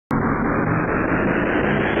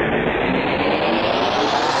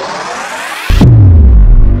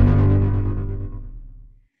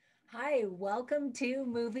welcome to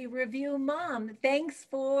Movie Review Mom. Thanks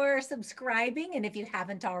for subscribing. And if you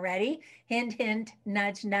haven't already, hint, hint,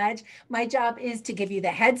 nudge, nudge. My job is to give you the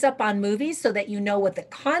heads up on movies so that you know what the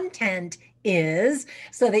content is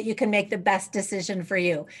so that you can make the best decision for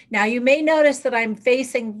you. Now, you may notice that I'm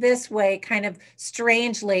facing this way kind of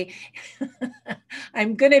strangely.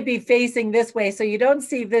 I'm going to be facing this way so you don't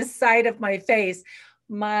see this side of my face.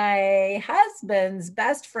 My husband's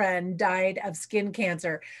best friend died of skin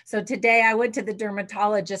cancer. So today I went to the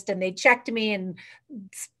dermatologist and they checked me and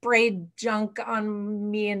sprayed junk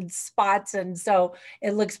on me in spots. And so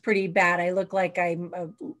it looks pretty bad. I look like I'm a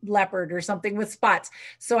leopard or something with spots.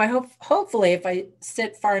 So I hopefully if I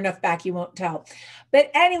sit far enough back, you won't tell.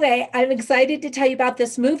 But anyway, I'm excited to tell you about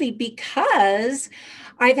this movie because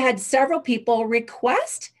I've had several people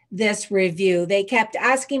request this review. They kept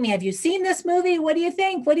asking me, have you seen this movie? What do you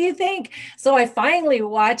think? What do you think? So I finally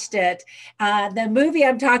watched it. The movie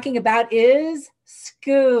I'm talking about is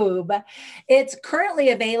Scoob. It's currently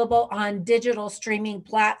available on digital streaming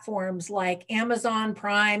platforms like Amazon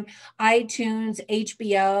Prime, iTunes,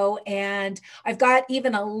 HBO, and I've got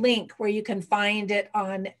even a link where you can find it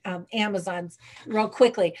on Amazon real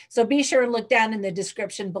quickly. So be sure and look down in the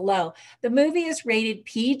description below. The movie is rated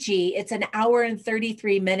PG. It's an hour and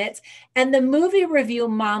 33 minutes. And the movie review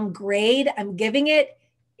mom grade I'm giving it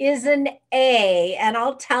is an A, and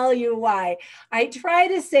I'll tell you why. I try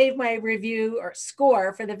to save my review or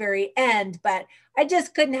score for the very end, but I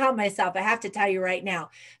just couldn't help myself. I have to tell you right now.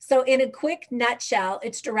 So in a quick nutshell,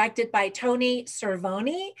 it's directed by Tony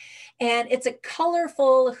Cervoni, and it's a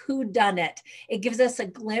colorful whodunit. It gives us a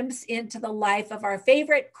glimpse into the life of our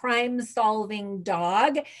favorite crime-solving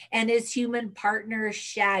dog and his human partner,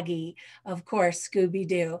 Shaggy, of course,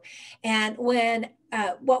 Scooby-Doo. And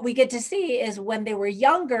what we get to see is when they were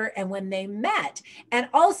younger and when they met, and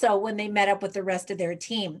also when they met up with the rest of their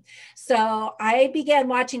team. So I began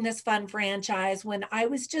watching this fun franchise when I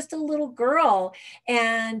was just a little girl.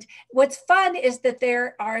 And what's fun is that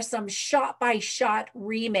there are some shot-by-shot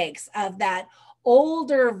remakes of that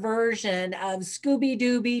older version of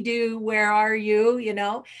Scooby-Dooby-Doo, where are you,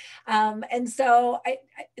 and so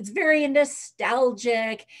it's very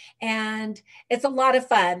nostalgic and it's a lot of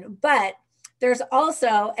fun, but there's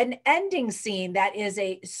also an ending scene that is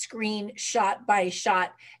a screen shot by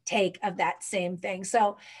shot take of that same thing.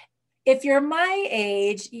 So if you're my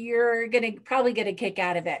age, you're going to probably get a kick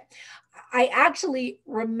out of it. I actually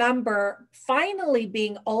remember finally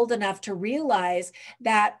being old enough to realize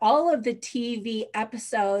that all of the TV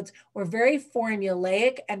episodes were very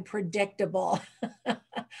formulaic and predictable.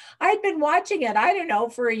 I'd been watching it, I don't know,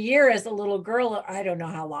 for a year as a little girl, I don't know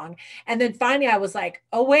how long. And then finally I was like,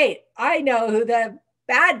 oh, wait, I know who the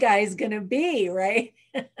bad guy is going to be, right?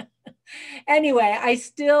 Anyway, I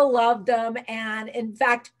still love them. And in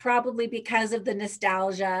fact, probably because of the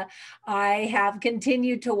nostalgia, I have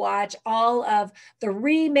continued to watch all of the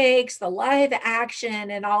remakes, the live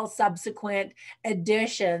action, and all subsequent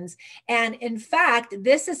editions. And in fact,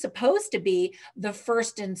 this is supposed to be the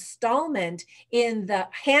first installment in the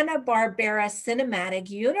Hanna-Barbera cinematic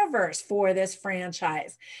universe for this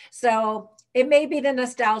franchise. So it may be the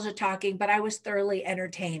nostalgia talking, but I was thoroughly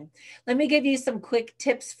entertained. Let me give you some quick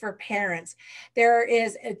tips for parents. There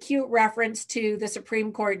is a cute reference to the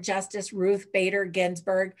Supreme Court Justice Ruth Bader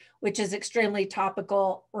Ginsburg, which is extremely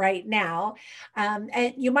topical right now.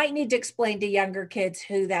 And you might need to explain to younger kids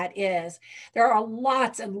who that is. There are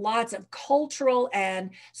lots and lots of cultural and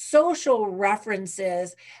social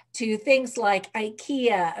references to things like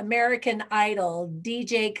IKEA, American Idol,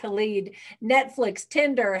 DJ Khaled, Netflix,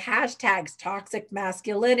 Tinder, hashtags, toxic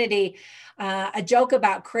masculinity, a joke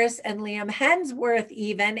about Chris and Liam Hemsworth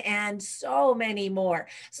even, and so many more.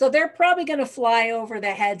 So they're probably going to fly over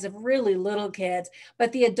the heads of really little kids,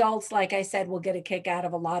 but the adults, like I said, will get a kick out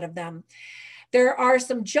of a lot of them. There are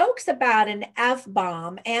some jokes about an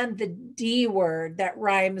F-bomb and the D word that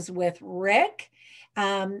rhymes with Rick.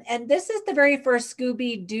 And this is the very first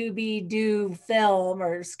Scooby-Dooby-Doo film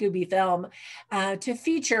or Scooby film to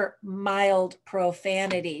feature mild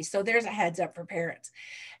profanity. So there's a heads up for parents.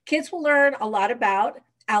 Kids will learn a lot about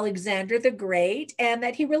Alexander the Great and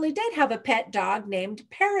that he really did have a pet dog named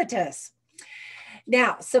Paratus.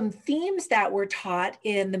 Now, some themes that were taught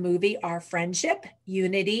in the movie are friendship,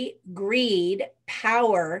 unity, greed,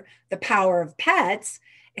 power, the power of pets,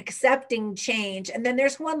 accepting change. And then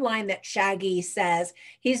there's one line that Shaggy says.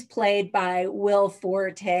 He's played by Will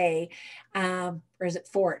Forte, or is it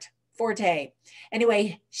Forte?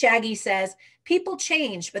 Anyway, Shaggy says, people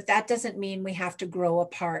change, but that doesn't mean we have to grow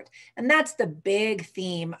apart. And that's the big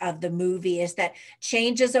theme of the movie, is that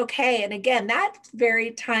change is okay. And again, that's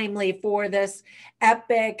very timely for this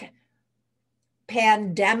epic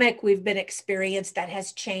pandemic we've been experienced that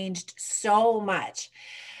has changed so much.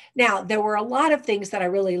 Now, there were a lot of things that I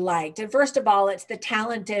really liked. And first of all, it's the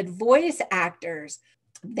talented voice actors.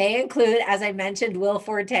 They include, as I mentioned, Will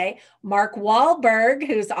Forte, Mark Wahlberg,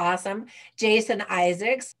 who's awesome, Jason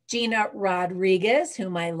Isaacs, Gina Rodriguez,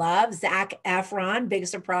 whom I love, Zac Efron, big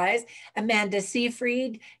surprise, Amanda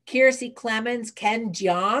Seyfried, Kiersey Clemens, Ken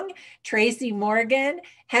Jeong, Tracy Morgan,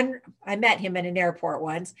 I met him in an airport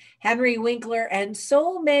once, Henry Winkler, and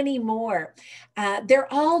so many more.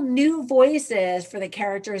 They're all new voices for the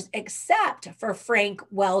characters except for Frank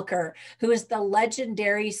Welker, who is the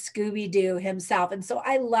legendary Scooby-Doo himself. And so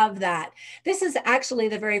I love that. This is actually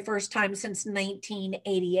the very first time since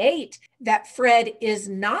 1988 that Fred is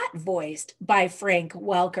not voiced by Frank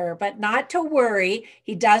Welker, but not to worry,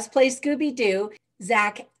 he does play Scooby-Doo.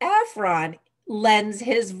 Zac Efron lends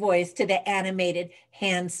his voice to the animated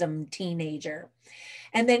handsome teenager.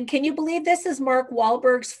 And then can you believe this is Mark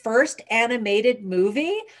Wahlberg's first animated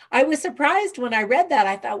movie? I was surprised when I read that.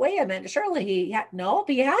 I thought, wait a minute, surely nope,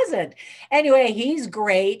 he hasn't. Anyway, he's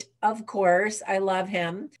great, of course. I love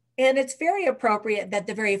him. And it's very appropriate that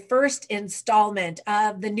the very first installment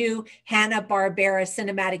of the new Hanna-Barbera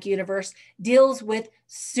cinematic universe deals with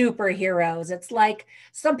superheroes. It's like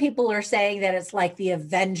some people are saying that it's like the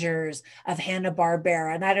Avengers of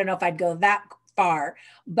Hanna-Barbera. And I don't know if I'd go that far,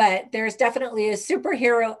 but there's definitely a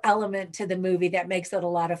superhero element to the movie that makes it a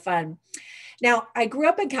lot of fun. Now, I grew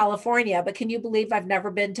up in California, but can you believe I've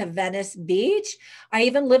never been to Venice Beach? I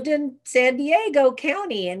even lived in San Diego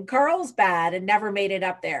County in Carlsbad and never made it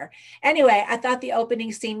up there. Anyway, I thought the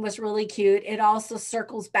opening scene was really cute. It also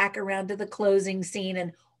circles back around to the closing scene,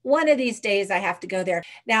 and one of these days I have to go there.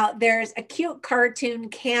 Now, there's a cute cartoon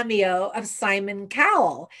cameo of Simon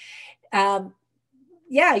Cowell.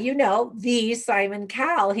 Yeah, you know, the Simon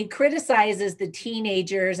Cowell. He criticizes the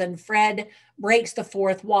teenagers and Fred breaks the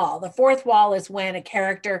fourth wall. The fourth wall is when a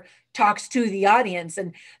character talks to the audience.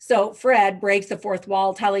 And so Fred breaks the fourth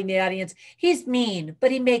wall, telling the audience he's mean,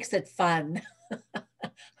 but he makes it fun.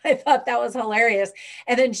 I thought that was hilarious.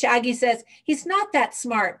 And then Shaggy says, he's not that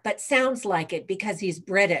smart, but sounds like it because he's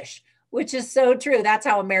British, which is so true. That's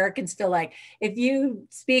how Americans feel like. If you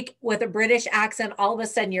speak with a British accent, all of a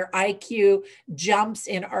sudden your IQ jumps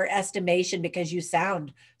in our estimation because you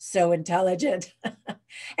sound so intelligent.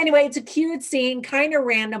 Anyway, it's a cute scene, kind of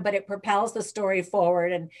random, but it propels the story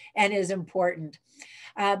forward and is important.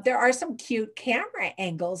 There are some cute camera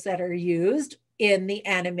angles that are used in the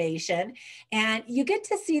animation, and you get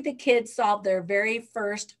to see the kids solve their very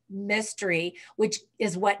first mystery, which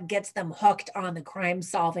is what gets them hooked on the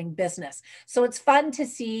crime-solving business. So it's fun to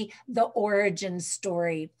see the origin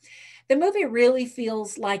story. The movie really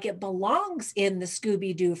feels like it belongs in the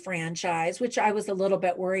Scooby-Doo franchise, which I was a little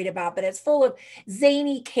bit worried about, but it's full of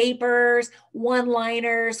zany capers,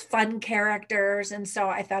 one-liners, fun characters, and so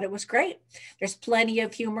I thought it was great. There's plenty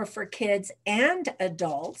of humor for kids and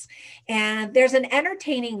adults, and there's an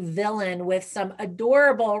entertaining villain with some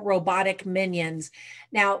adorable robotic minions.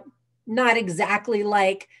 Now, not exactly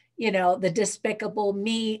like the Despicable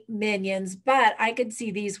Me minions, but I could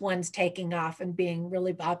see these ones taking off and being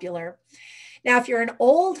really popular. Now, if you're an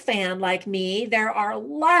old fan like me, there are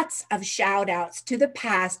lots of shout outs to the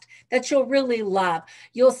past that you'll really love.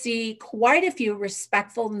 You'll see quite a few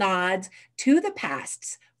respectful nods to the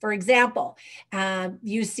pasts. For example,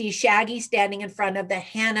 you see Shaggy standing in front of the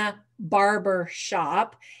Hanna Barber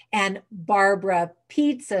shop and Barbara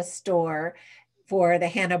Pizza store for the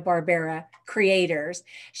Hanna-Barbera creators.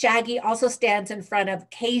 Shaggy also stands in front of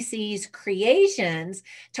Casey's Creations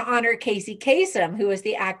to honor Casey Kasem, who is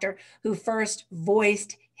the actor who first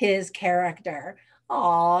voiced his character.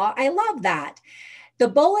 Aw, I love that. The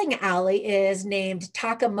bowling alley is named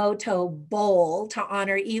Takamoto Bowl to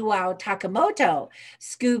honor Iwao Takamoto,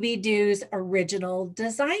 Scooby-Doo's original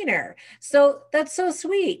designer. So that's so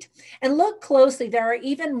sweet. And look closely, there are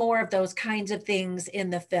even more of those kinds of things in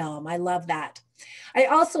the film. I love that. I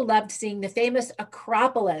also loved seeing the famous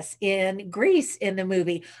Acropolis in Greece in the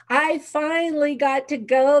movie. I finally got to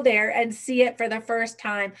go there and see it for the first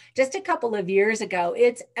time just a couple of years ago.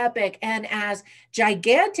 It's epic and as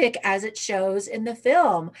gigantic as it shows in the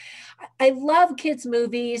film. I love kids'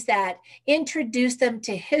 movies that introduce them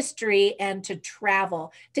to history and to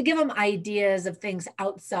travel, to give them ideas of things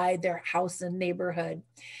outside their house and neighborhood.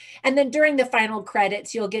 And then during the final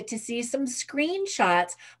credits, you'll get to see some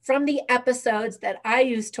screenshots from the episodes that I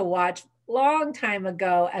used to watch long time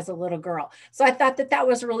ago as a little girl. So I thought that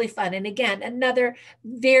was really fun. And again, another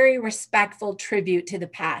very respectful tribute to the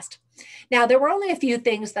past. Now, there were only a few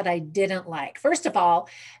things that I didn't like. First of all,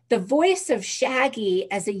 the voice of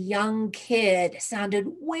Shaggy as a young kid sounded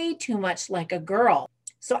way too much like a girl.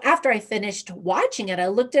 So after I finished watching it, I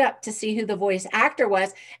looked it up to see who the voice actor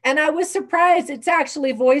was, and I was surprised it's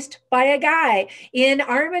actually voiced by a guy in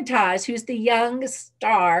Armitage, who's the young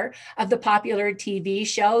star of the popular TV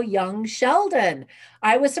show Young Sheldon.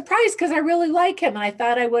 I was surprised because I really like him, and I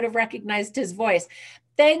thought I would have recognized his voice.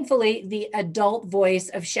 Thankfully, the adult voice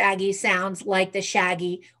of Shaggy sounds like the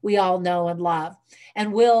Shaggy we all know and love.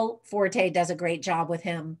 And Will Forte does a great job with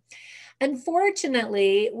him.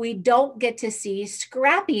 Unfortunately, we don't get to see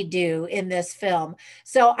Scrappy Doo in this film.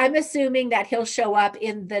 So I'm assuming that he'll show up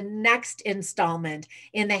in the next installment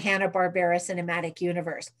in the Hanna-Barbera cinematic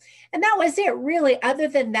universe. And that was it, really. Other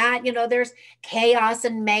than that, there's chaos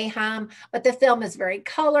and mayhem, but the film is very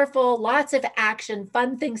colorful, lots of action,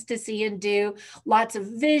 fun things to see and do, lots of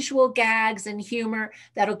visual gags and humor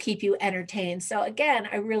that'll keep you entertained. So again,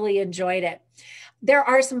 I really enjoyed it. There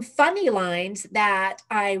are some funny lines that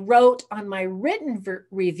I wrote on my written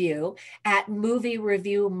review at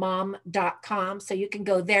moviereviewmom.com. So you can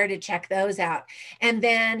go there to check those out. And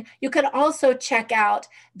then you can also check out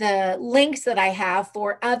the links that I have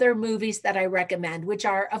for other movies that I recommend, which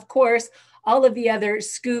are, of course, all of the other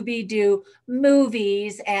Scooby-Doo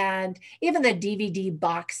movies and even the DVD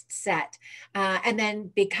boxed set. And then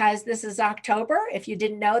because this is October, if you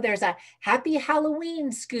didn't know, there's a Happy Halloween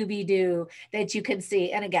Scooby-Doo that you can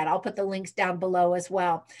see. And again, I'll put the links down below as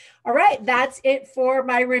well. All right, that's it for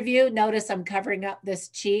my review. Notice I'm covering up this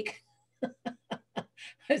cheek.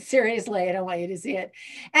 Seriously, I don't want you to see it.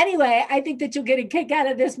 Anyway, I think that you'll get a kick out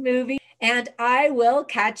of this movie, and I will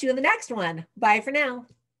catch you in the next one. Bye for now.